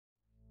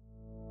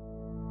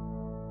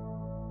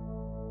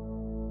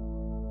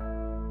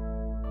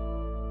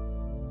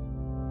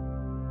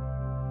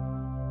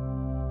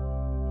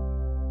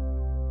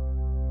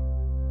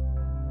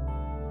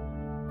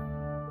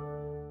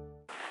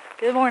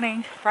Good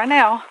morning. Right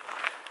now,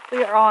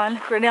 we are on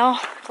Grinnell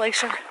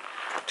Glacier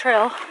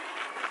Trail.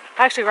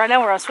 Actually, right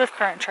now we're on Swift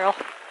Current Trail,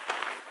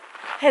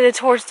 headed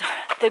towards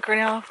the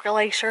Grinnell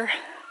Glacier.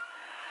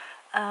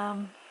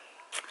 So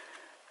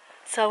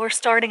we're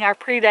starting our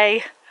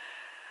pre-day.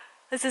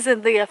 This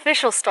isn't the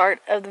official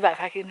start of the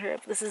backpacking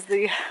trip. This is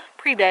the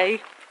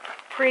pre-day,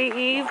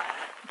 pre-eve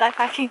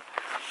backpacking.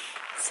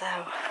 So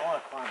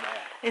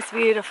it's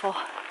beautiful.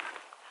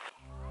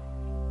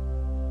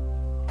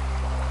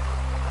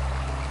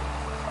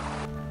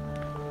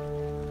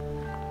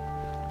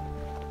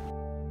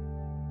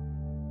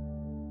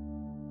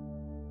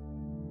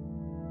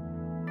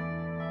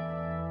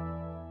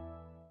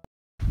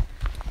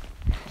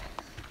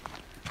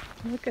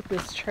 Look at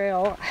this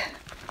trail.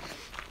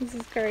 This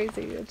is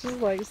crazy. It's just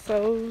like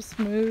so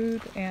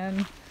smooth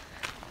and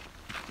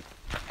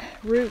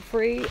root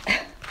free.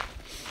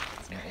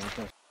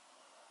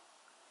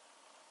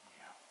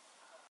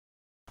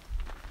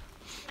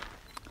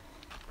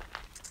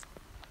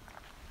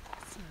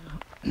 So,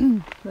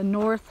 the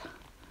North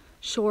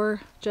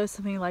Shore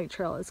Josephine Lake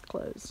Trail is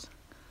closed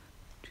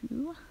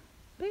to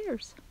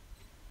bears.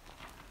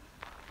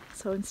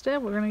 So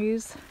instead we're going to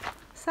use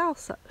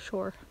South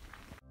Shore.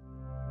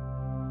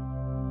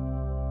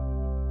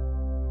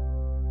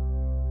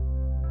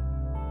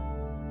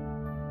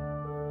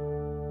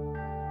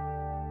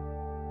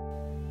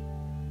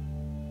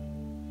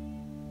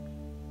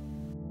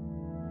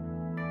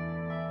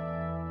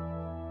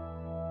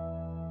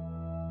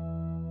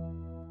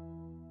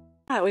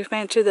 Alright, we've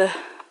made it to the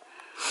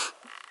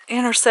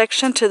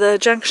intersection, to the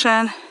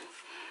junction.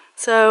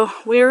 So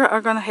we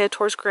are going to head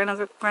towards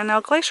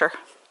Grinnell Glacier.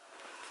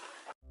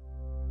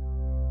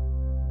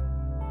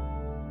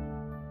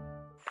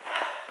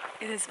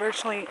 It is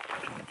virtually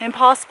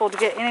impossible to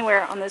get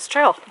anywhere on this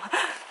trail.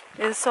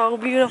 It is so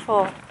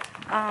beautiful.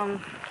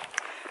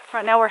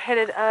 Right now we're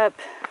headed up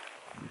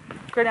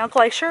Grinnell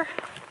Glacier.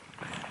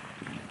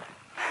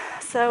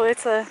 So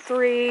it's a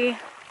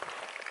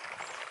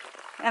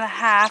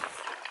 3.5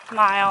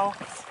 miles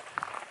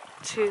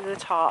to the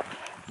top.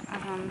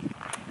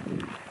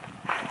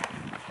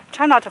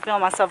 Try not to film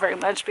myself very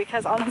much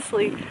because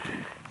honestly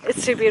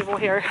it's too beautiful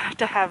here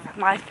to have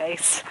my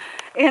face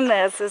in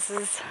this. This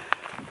is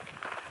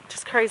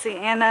just crazy.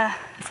 And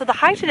so the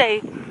high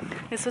today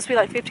is supposed to be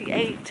like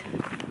 58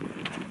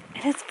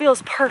 and it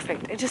feels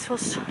perfect. It just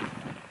feels,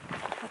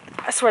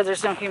 I swear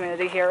there's no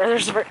humidity here, or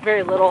there's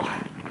very little,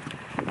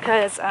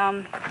 because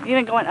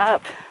even going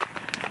up,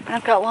 and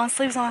I've got long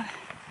sleeves on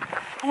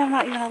and I'm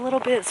not even a little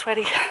bit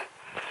sweaty.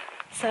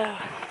 So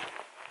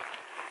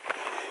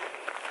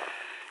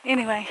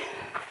anyway,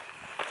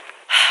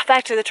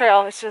 back to the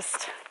trail. It's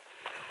just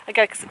I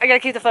gotta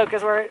keep the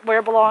focus where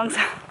it belongs.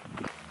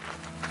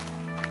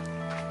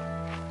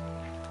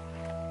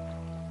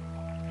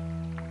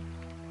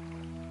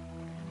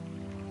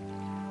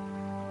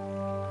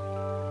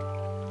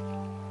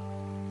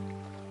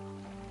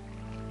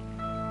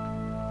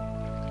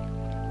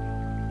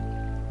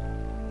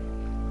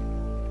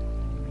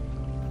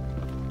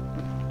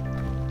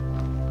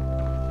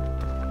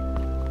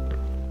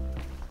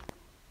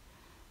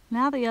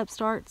 Now the up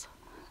starts.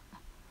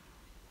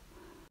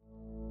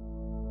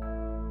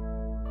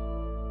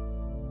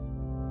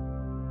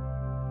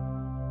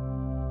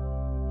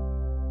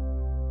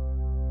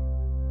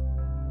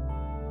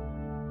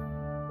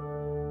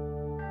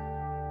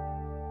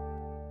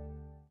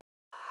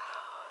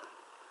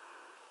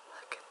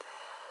 Look at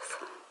this.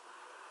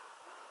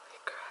 Holy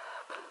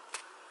crap.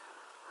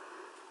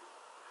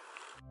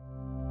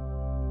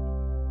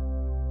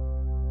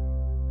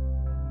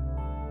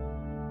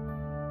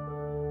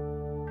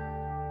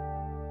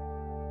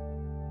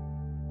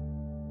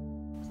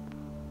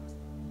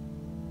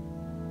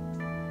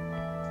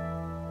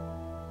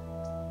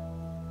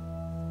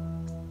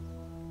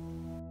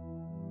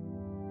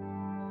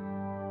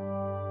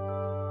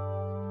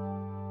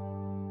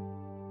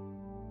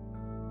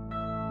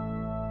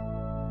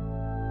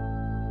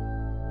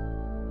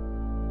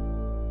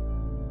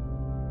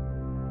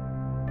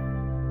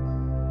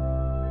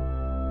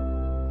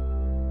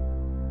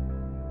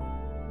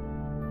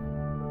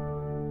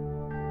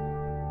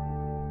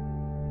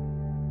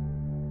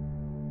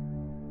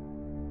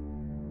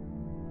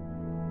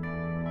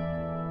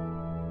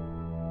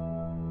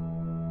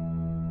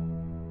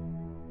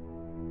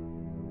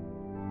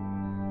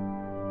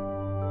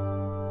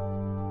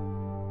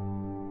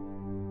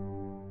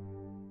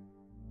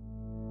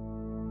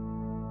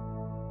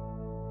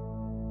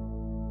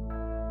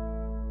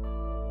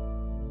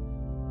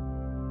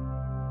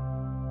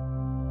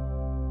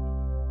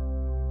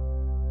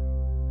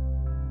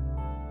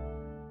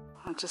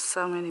 Just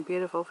so many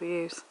beautiful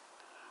views.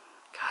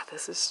 God,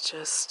 this is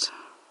just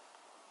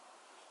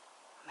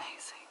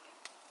amazing.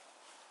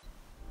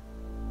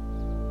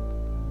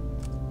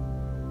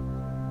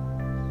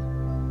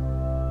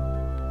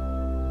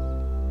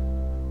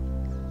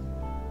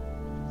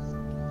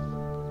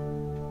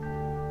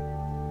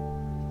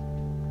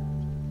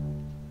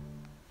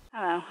 I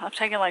don't know, I've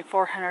taken like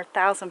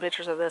 400,000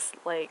 pictures of this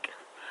lake,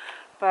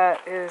 but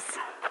is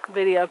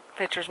video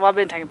pictures. Well, I've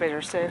been taking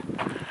pictures too.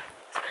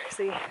 It's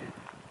crazy.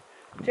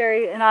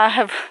 Jerry and I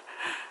have,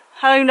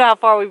 I don't even know how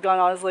far we've gone,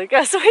 honestly,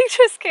 because we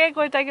just can't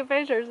quit taking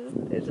pictures.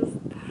 It's just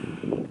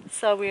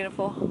so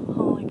beautiful.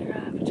 Holy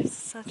crap, it's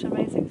just such an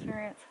amazing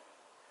experience.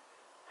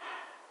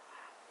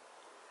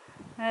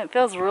 And it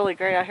feels really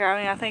great out here. I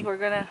mean, I think we're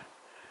gonna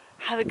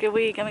have a good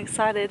week. I'm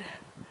excited.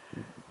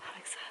 I'm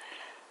excited.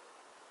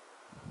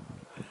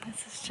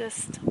 This is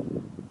just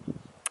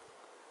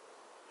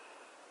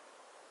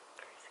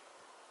crazy.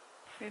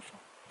 Beautiful.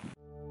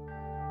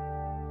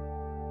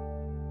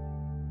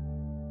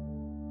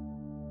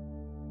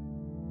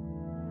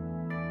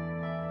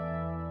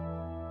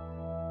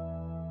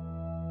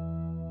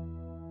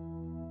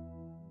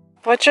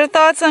 What's your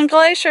thoughts on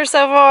Glacier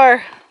so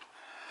far?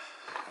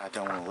 I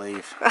don't want to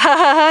leave.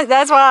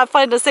 That's why I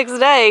planned a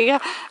 6-day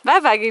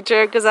backpacking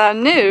trip, because I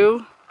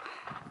knew.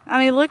 I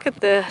mean, look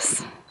at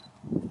this.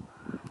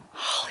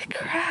 Holy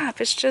crap,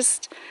 it's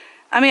just,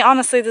 I mean,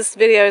 honestly, this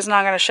video is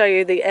not going to show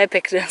you the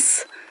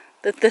epicness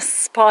that this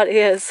spot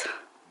is.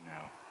 No.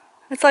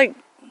 It's like,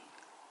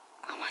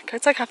 oh my god,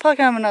 it's like I feel like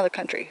I'm in another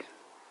country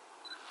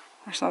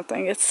or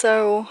something. It's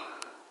so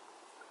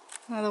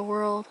another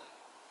world.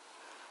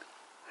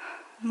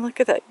 And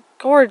look at that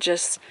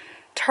gorgeous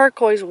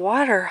turquoise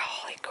water.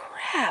 Holy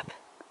crap.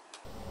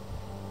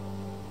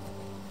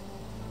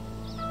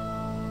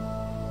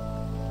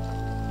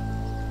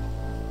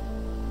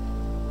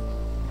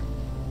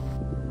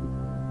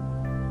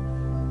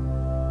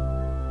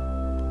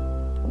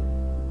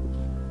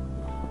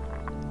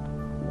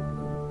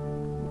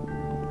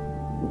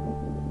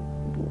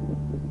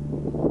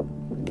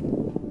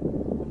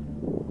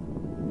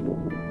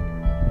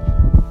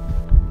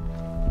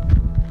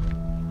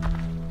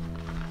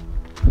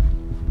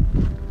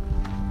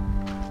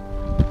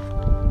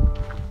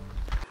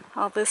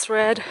 All this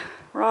red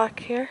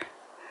rock here.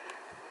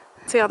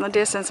 See on the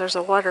distance there's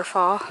a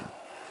waterfall.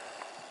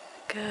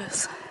 It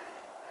goes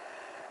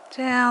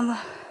down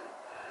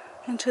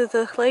into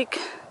the lake.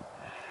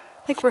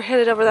 I think we're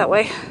headed over that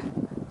way.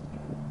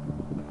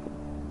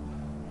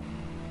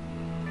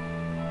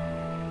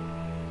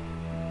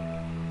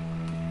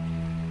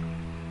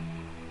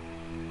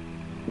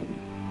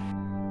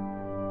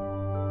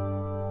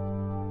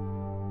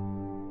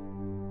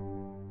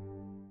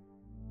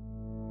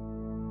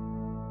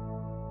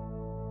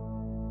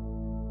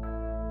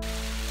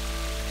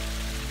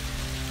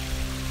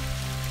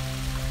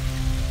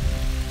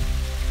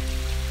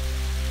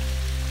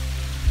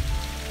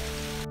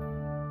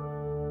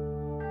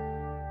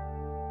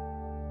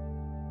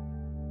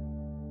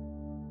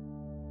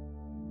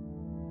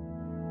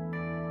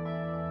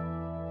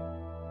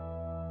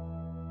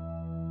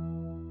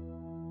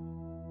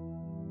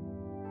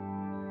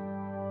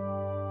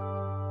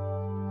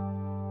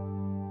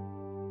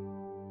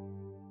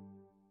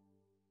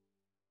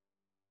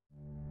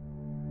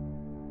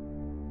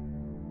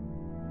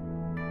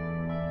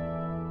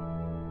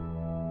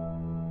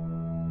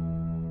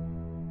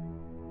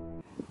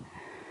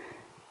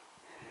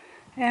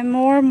 And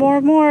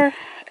more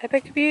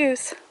epic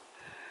views.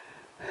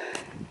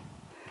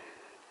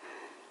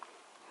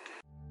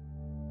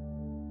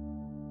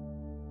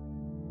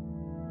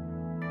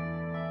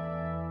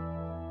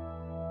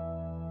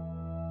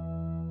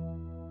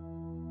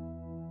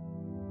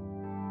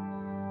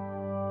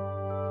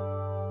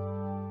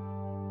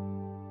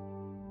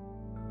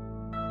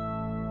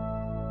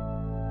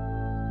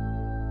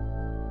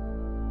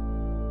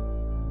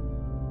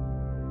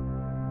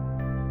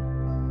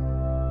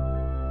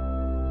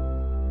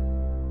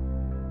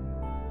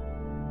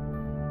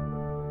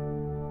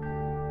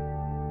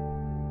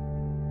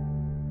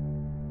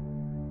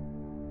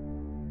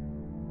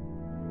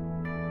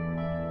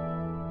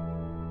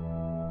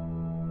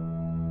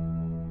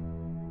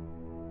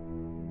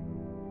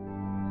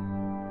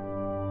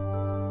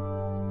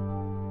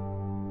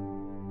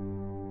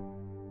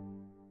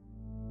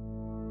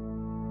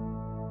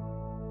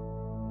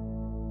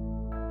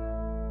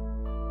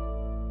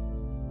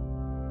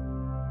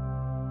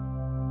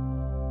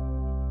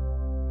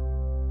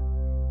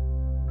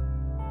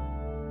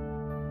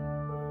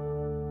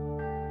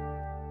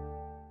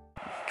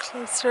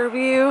 Closer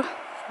view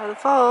of the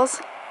falls.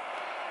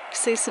 You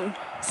see some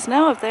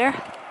snow up there.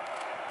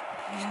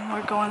 And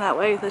we're going that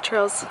way. The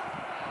trail's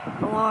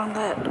along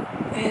that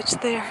edge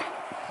there.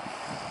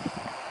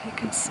 You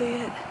can see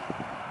it.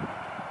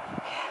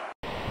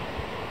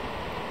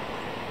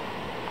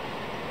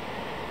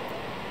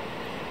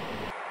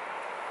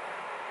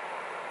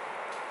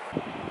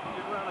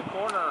 Around the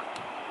corner,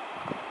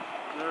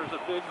 there's a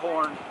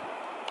bighorn.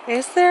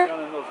 Is there?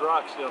 Down in those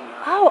rocks down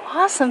there. Oh,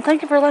 awesome.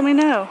 Thank you for letting me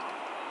know.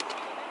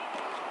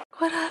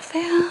 What I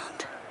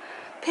found.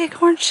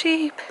 Bighorn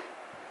sheep.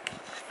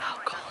 How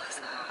cool is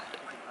that?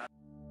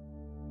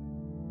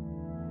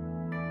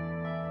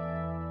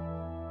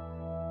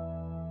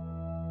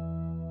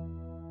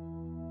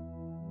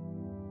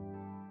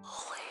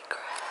 Holy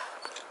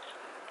crap.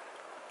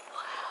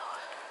 Wow.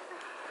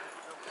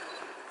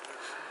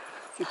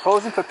 You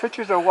posing for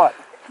pictures or what?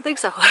 I think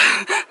so.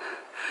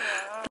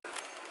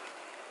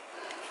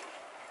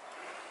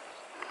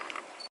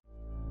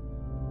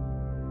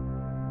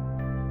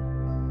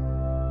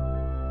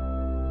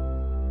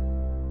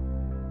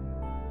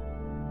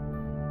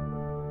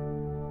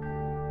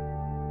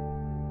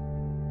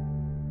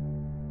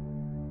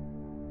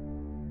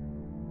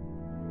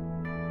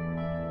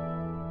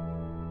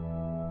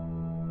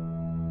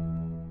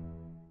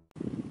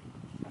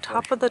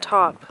 top of the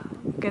top,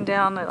 looking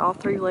down at all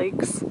three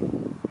lakes.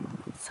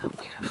 So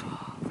beautiful.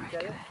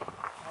 Very good.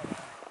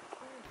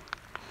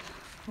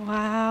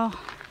 Wow.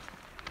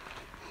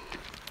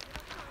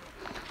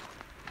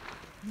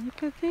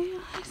 Look at the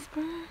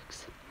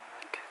icebergs.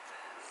 Look at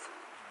this.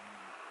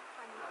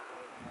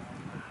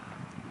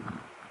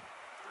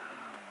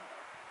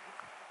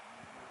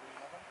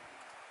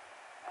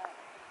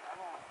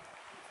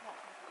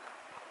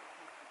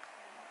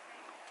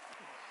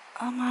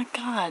 Oh my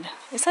God.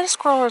 Is that a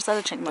squirrel or is that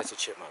a chipmunk? That's a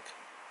chipmunk.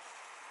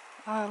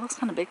 It looks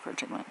kind of big for a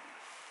chipmunk.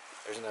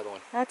 There's another one.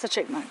 That's a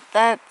chipmunk.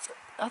 That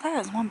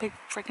is one big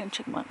freaking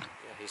chipmunk.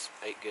 Yeah, he's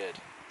ate good.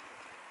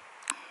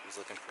 He's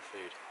looking for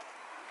food.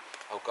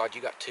 Oh God,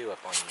 you got two up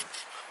on you.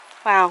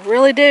 Wow,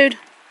 really, dude?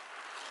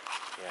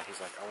 Yeah, he's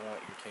like, I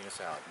want your tuna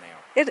salad now.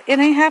 It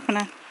ain't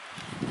happening.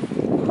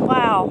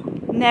 Wow.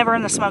 Never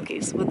in the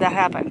Smokies would that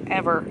happen,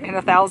 ever, in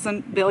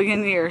 1,000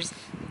 billion years.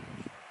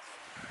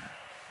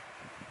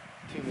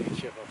 Too many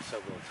chipmunks so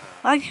little time.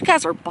 Well, you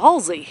guys are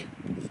ballsy.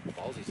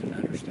 Ballsy's an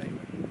understatement.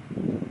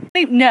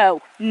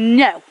 No. He's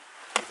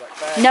like,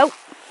 bag. Nope.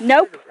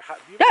 Nope.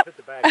 You Nope. put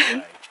the bag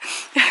away.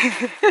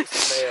 It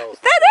smells.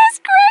 That is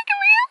cracking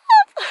me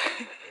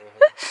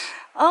up.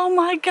 Oh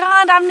my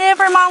God, I've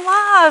never in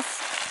my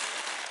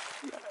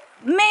life.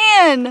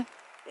 Man,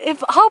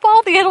 hope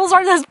all the animals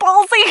are this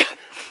ballsy.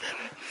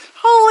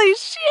 Holy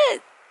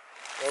shit.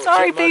 Well,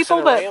 Sorry, chipmunks people,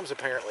 and but lambs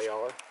apparently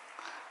are.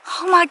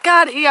 oh my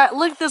God, yeah,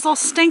 look, this little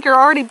stinker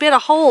already bit a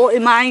hole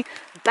in my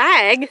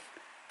bag.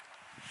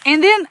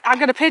 And then I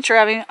got a picture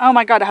of him. Oh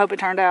my God, I hope it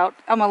turned out.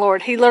 Oh my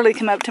Lord, he literally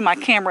came up to my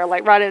camera,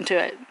 like right into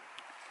it.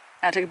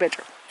 I took a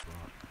picture.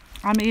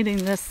 I'm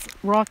eating this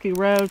rocky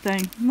road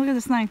thing. Look at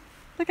this thing.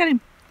 Look at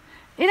him.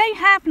 It ain't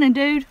happening,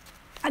 dude.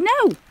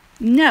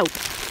 No.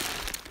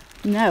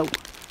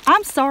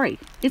 I'm sorry.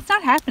 It's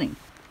not happening.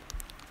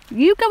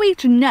 You go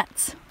eat your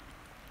nuts.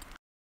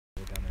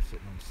 We're down there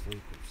sitting on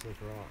slick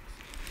rocks.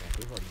 Like,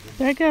 we've already been,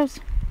 There it goes.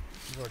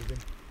 we've already been.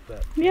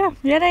 But Yeah,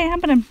 it ain't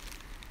happening.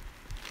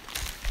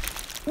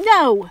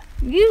 No,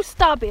 you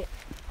stop it.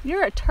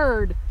 You're a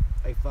turd.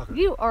 Hey, fucker.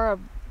 You are a...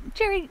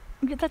 Jerry,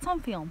 that's on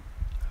film.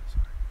 I'm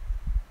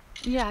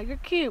sorry. Yeah, you're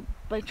cute,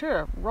 but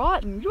you're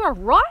rotten. You are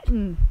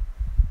rotten.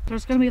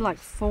 There's going to be like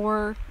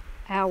 4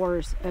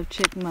 hours of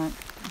chipmunk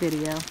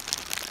video.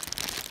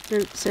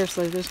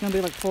 Seriously, there's going to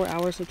be like 4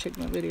 hours of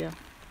chipmunk video.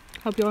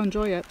 Hope you'll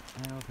enjoy it.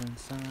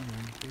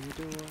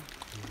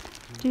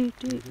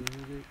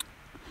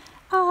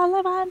 All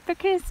I want for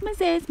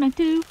Christmas is my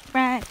 2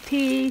 front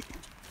teeth.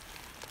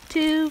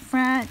 2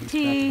 front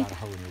teeth.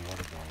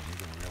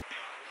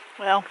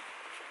 Well,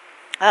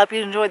 I hope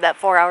you enjoyed that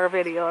 4-hour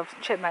video of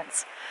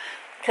chipmunks.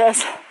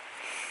 Because,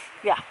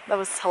 yeah, that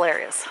was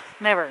hilarious.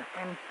 Never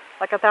in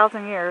like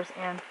 1,000 years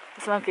in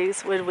the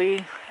Smokies would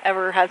we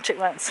ever have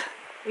chipmunks.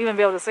 Even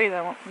be able to see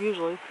them,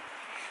 usually.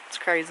 It's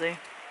crazy.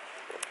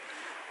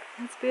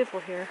 It's beautiful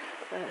here.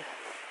 But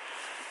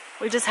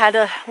we just had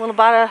a little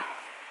bite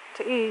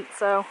to eat,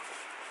 so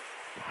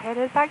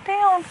headed back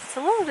down. It's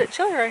a little bit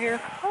chilly right here.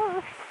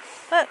 Oh,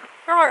 but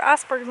there are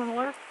icebergs in the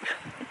water.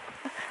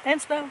 And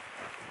snow.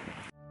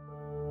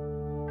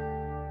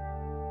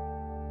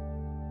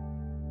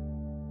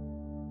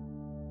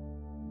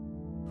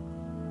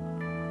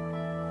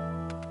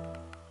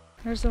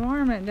 There's a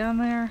marmot down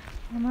there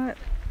on that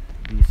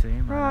Do you see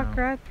him? rock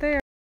right there.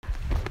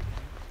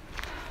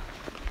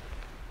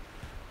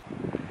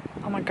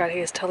 Oh my God, he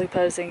is totally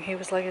posing. He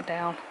was laying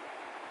down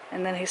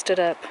and then he stood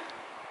up.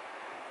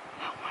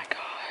 Oh my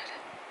God.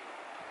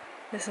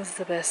 This is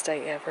the best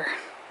day ever.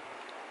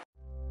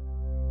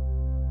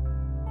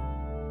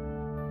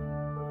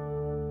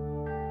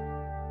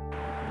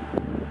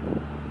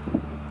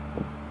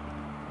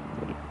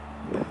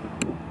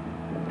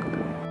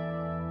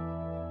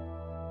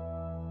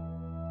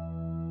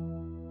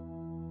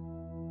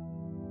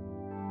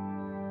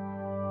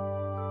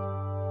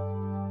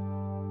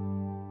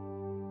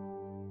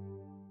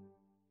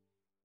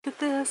 Look at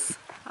this,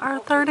 our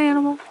third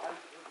animal.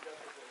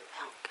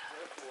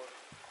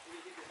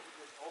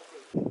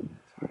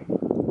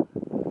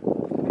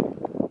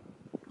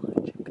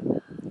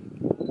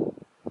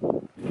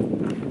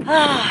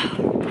 Ah,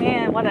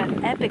 man, what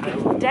an epic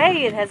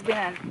day it has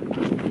been.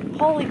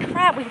 Holy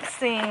crap, we've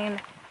seen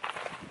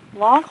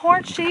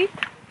longhorn sheep,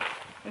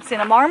 we've seen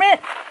a marmot,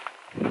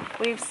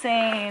 we've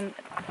seen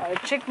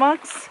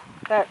chipmunks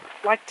that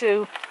like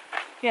to,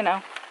 you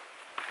know,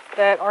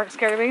 that aren't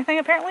scared of anything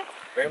apparently.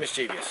 Very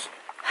mischievous.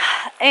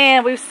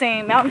 And we've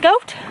seen mountain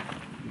goat,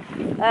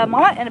 a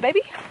mama and a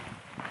baby.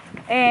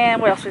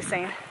 And what else we've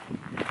seen?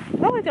 I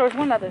felt like there was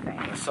one other thing.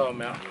 I saw a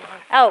mountain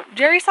lion. Oh,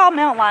 Jerry saw a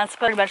mountain lion, so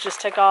pretty much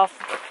just took off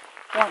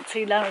once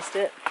he noticed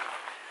it.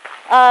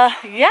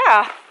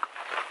 Yeah.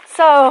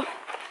 So,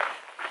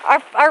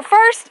 our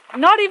first,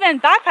 not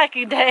even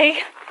backpacking day,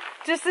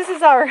 just this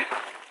is our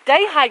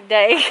day hike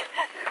day.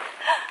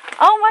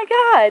 Oh my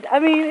God. I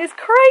mean, it's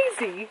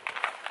crazy.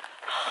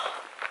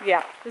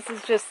 Yeah, this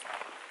is just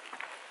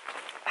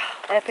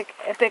epic,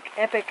 epic,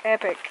 epic,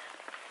 epic.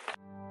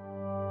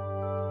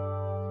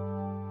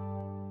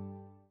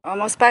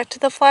 almost back to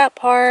the flat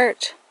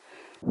part.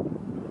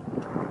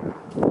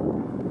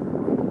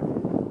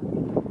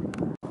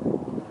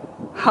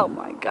 Oh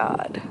my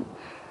God.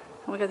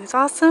 And we got these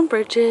awesome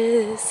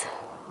bridges.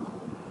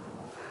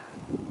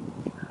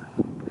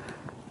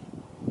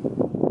 Look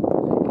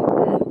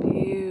at that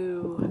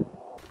view.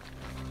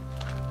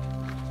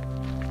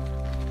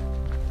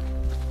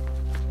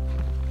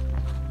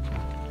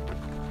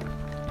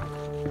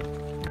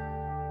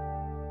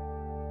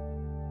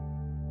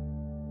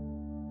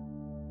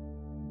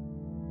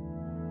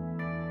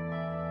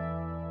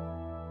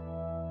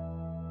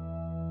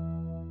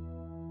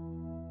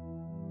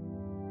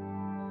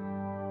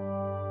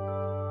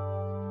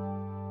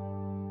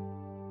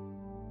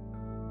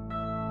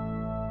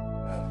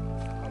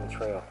 On the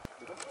trail,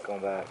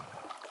 going back.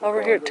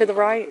 Over here to the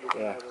right.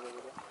 Yeah.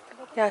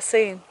 Yeah, I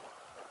see him.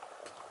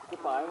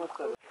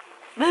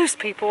 Those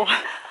people.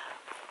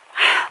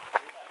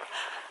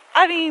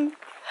 I mean,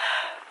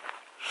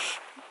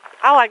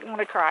 I like want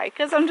to cry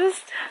because I'm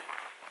just.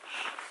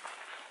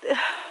 It's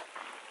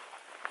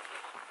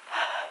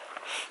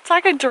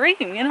like a dream,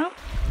 you know?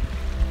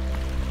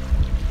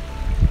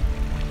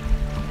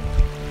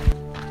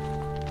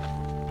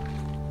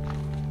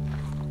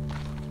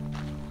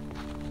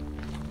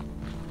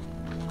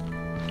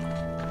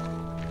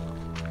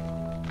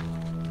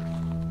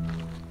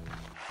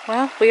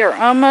 Well, we are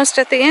almost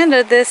at the end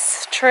of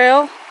this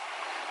trail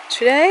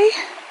today.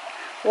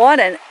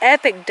 What an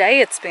epic day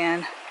it's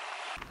been.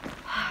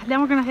 Now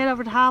we're going to head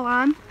over to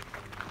Highline.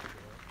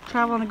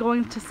 Travel on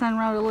going to Sun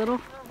Road a little.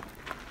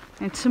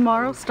 And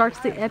tomorrow starts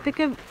the epic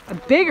of a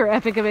bigger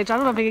epic adventure. I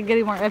don't know if it can get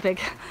any more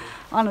epic,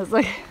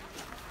 honestly.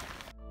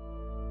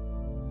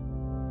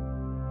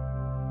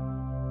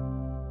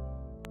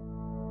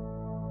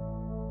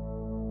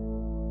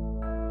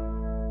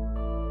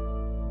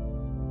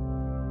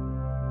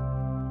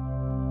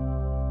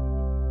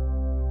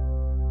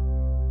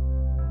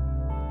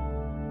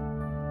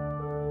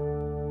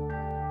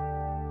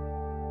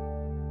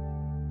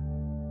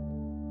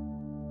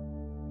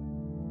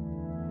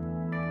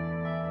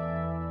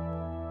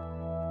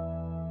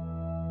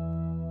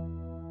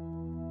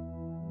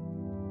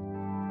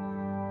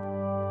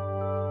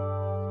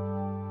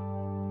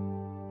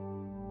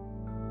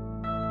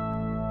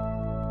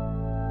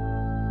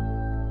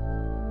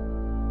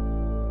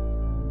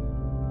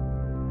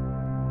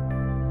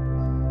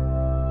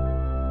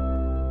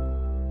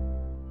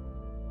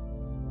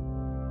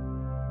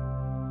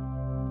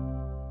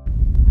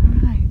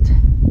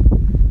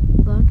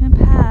 Logan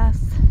Pass.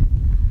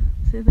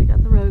 See, they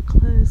got the road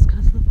closed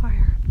because of the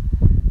fire.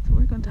 So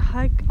we're going to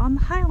hike on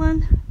the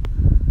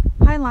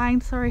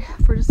Highline, sorry,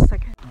 for just a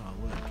second. Oh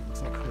look, it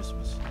looks like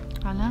Christmas.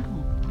 I know.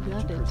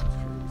 Love it. Christmas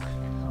trees.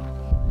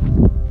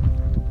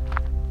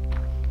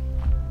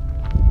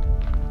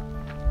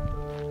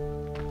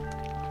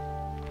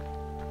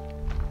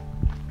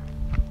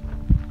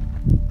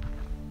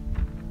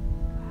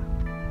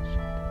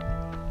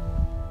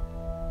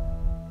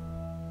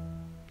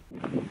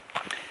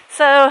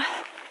 So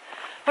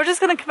we're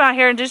just going to come out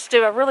here and just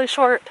do a really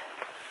short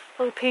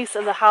little piece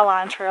of the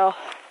Highline Trail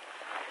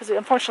because we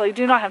unfortunately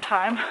do not have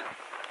time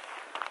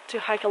to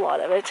hike a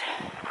lot of it.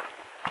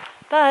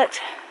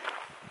 But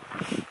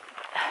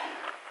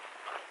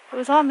it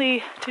was on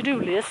the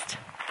to-do list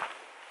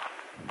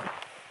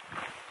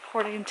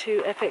according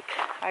to Epic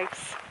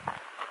Hikes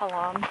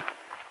Along.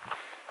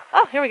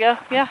 Oh, here we go.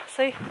 Yeah,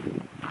 see?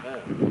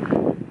 Oh.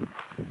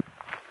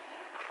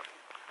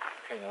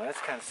 Okay, now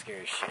that's kind of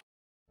scary shit.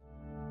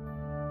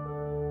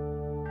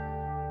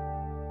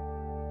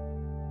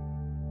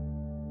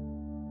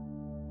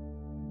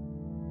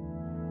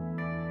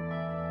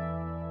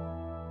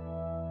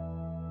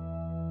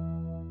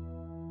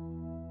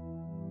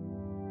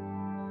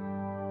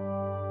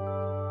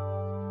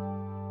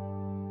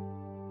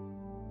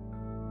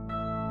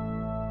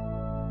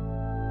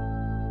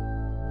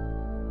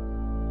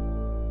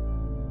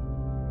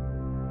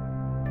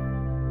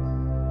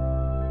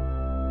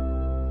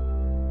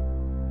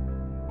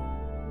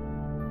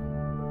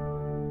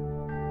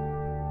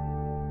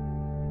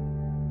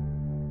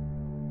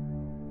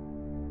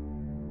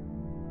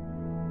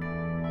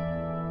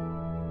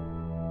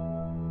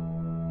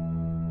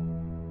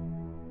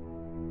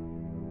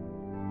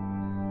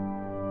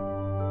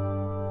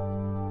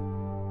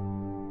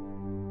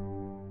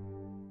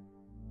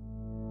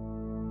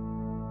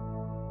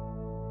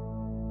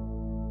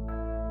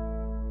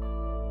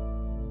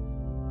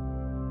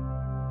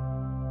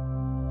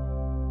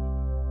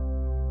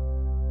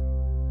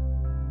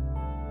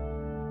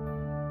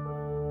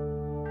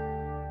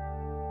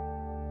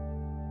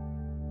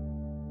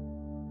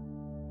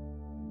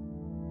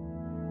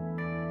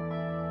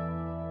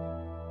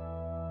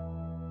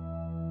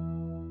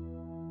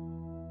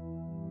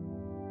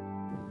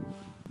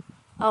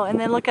 Oh, and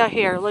then look out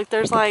here. Look,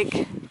 there's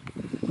like,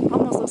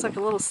 almost looks like a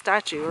little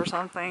statue or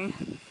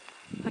something.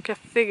 Like a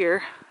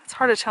figure. It's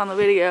hard to tell in the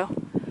video.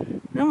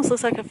 It almost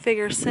looks like a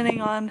figure sitting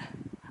on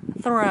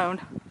a throne.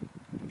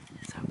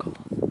 So cool.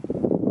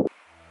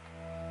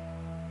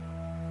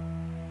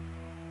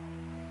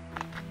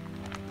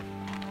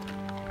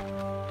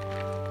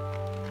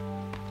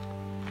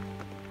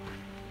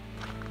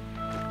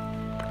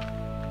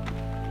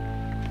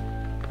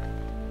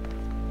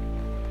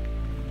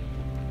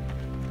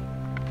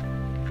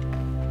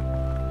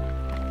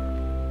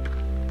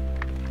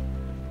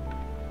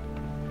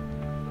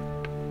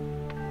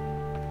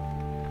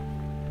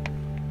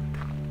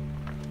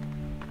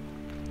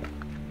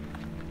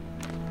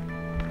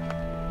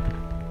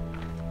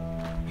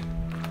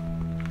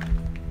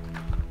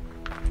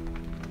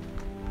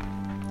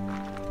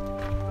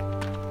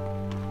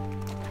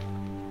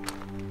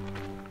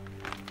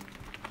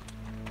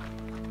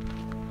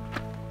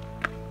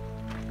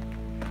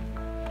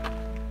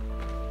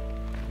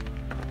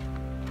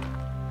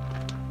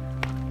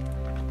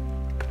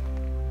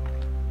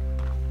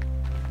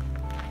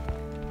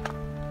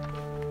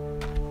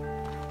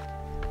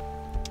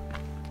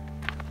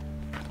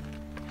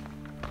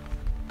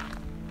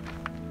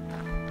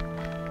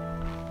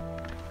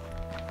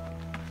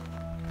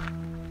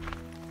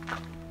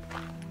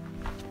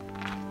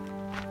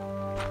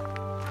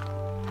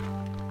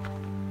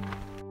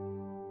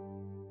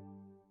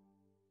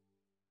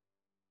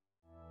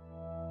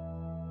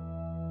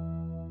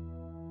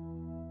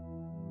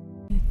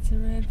 a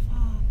red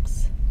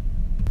fox.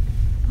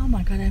 Oh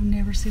my god, I've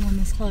never seen one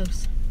this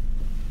close.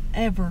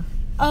 Ever.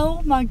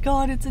 Oh my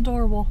god, it's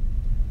adorable.